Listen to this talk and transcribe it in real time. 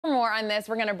For more on this,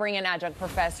 we're going to bring in adjunct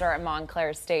professor at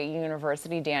Montclair State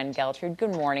University, Dan Geltrude.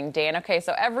 Good morning, Dan. Okay,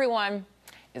 so everyone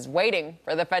is waiting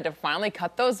for the Fed to finally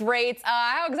cut those rates.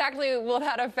 How exactly will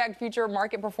that affect future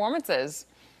market performances?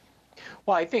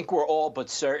 Well, I think we're all but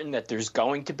certain that there's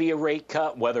going to be a rate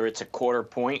cut, whether it's a quarter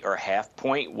point or half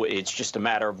point. It's just a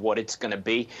matter of what it's going to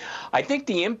be. I think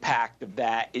the impact of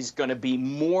that is going to be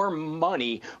more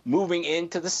money moving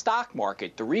into the stock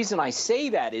market. The reason I say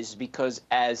that is because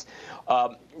as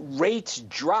rates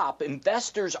drop,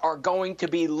 investors are going to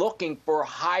be looking for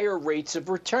higher rates of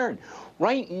return.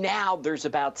 Right now, there's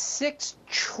about $6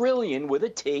 trillion with a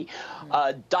T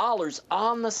dollars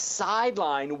on the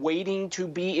sideline waiting to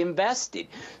be invested.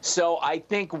 So I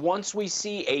think once we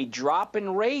see a drop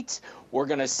in rates, we're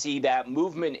going to see that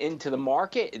movement into the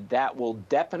market. That will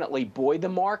definitely buoy the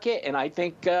market, and I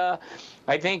think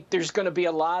there's going to be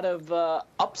a lot of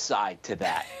upside to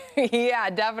that. Yeah,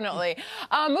 definitely.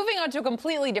 Moving on to a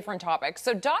completely different topic.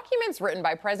 So documents written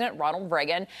by President Ronald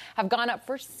Reagan have gone up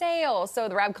for sale. So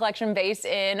the Rab collection based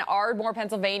in Ardmore,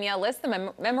 Pennsylvania lists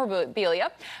the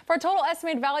memorabilia for a total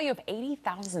estimated value of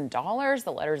 $80,000.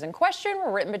 The letters in question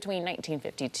were written between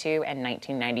 1952 and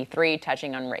 1993,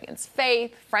 touching on Reagan's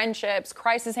faith, friendships,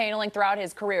 crisis handling throughout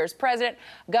his career as president,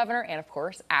 governor, and of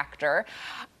course, actor.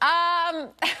 Dan,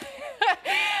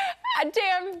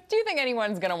 do you think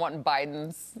anyone's going to want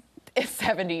Biden's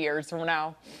 70 years from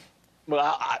now?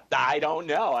 Well, I don't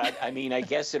know. I mean, I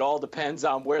guess it all depends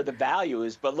on where the value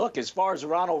is. But look, as far as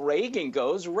Ronald Reagan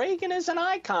goes, Reagan is an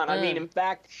icon. I mean, in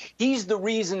fact, he's the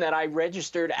reason that I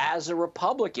registered as a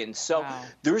Republican. So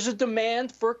there's a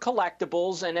demand for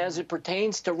collectibles. And as it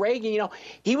pertains to Reagan, you know,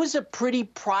 he was a pretty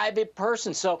private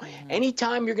person. So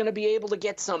anytime you're going to be able to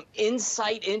get some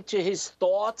insight into his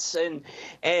thoughts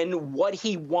and what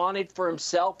he wanted for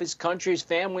himself, his country, his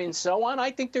family, and so on,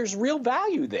 I think there's real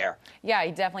value there. Yeah,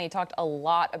 he definitely talked a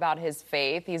lot about his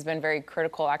faith. He's been very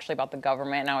critical, actually, about the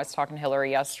government. And I was talking to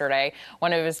Hillary yesterday.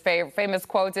 One of his famous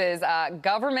quotes is,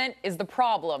 government is the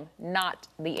problem, not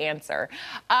the answer.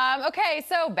 Okay,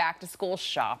 so back to school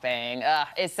shopping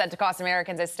is set to cost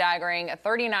Americans a staggering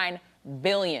 $39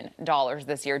 billion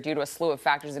this year due to a slew of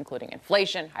factors, including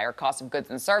inflation, higher cost of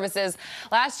goods and services.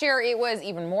 Last year, it was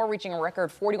even more, reaching a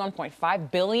record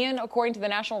 $41.5 billion, according to the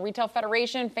National Retail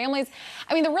Federation. Families,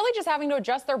 I mean, they're really just having to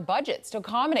adjust their budgets to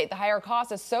accommodate the higher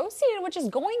costs associated, which is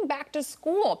going back to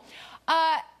school.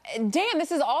 Dan,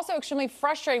 this is also extremely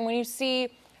frustrating when you see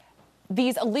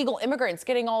these illegal immigrants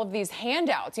getting all of these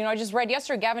handouts. You know, I just read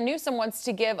yesterday, Gavin Newsom wants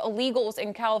to give illegals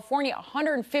in California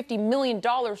 $150 million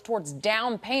towards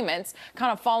down payments,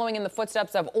 kind of following in the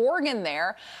footsteps of Oregon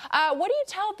there. What do you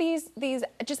tell these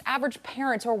just average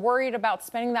parents who are worried about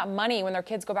spending that money when their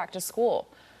kids go back to school?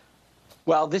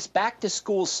 Well, this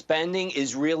back-to-school spending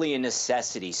is really a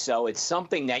necessity, so it's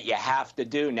something that you have to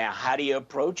do. Now, how do you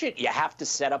approach it? You have to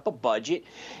set up a budget,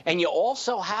 and you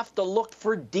also have to look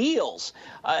for deals.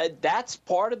 That's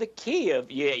part of the key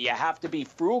of you have to be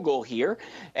frugal here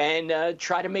and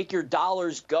try to make your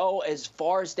dollars go as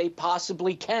far as they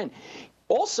possibly can.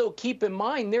 Also, keep in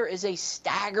mind, there is a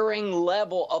staggering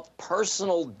level of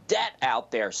personal debt out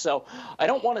there. So I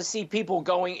don't want to see people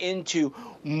going into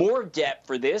more debt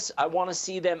for this. I want to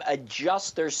see them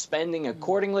adjust their spending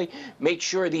accordingly, make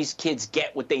sure these kids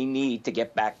get what they need to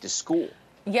get back to school.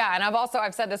 Yeah, and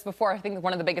I've said this before. I think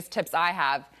one of the biggest tips I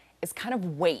have is kind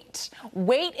of wait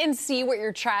and see what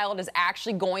your child is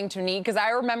actually going to need. Because I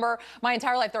remember my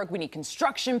entire life, they're like, we need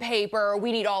construction paper,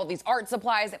 we need all of these art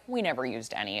supplies. We never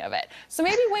used any of it. So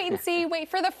maybe wait and see, wait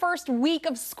for the first week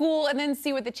of school and then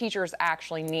see what the teachers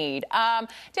actually need.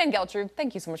 Dan Geltrude,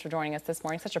 thank you so much for joining us this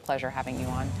morning. Such a pleasure having you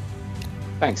on.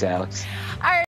 Thanks, Alex. All right.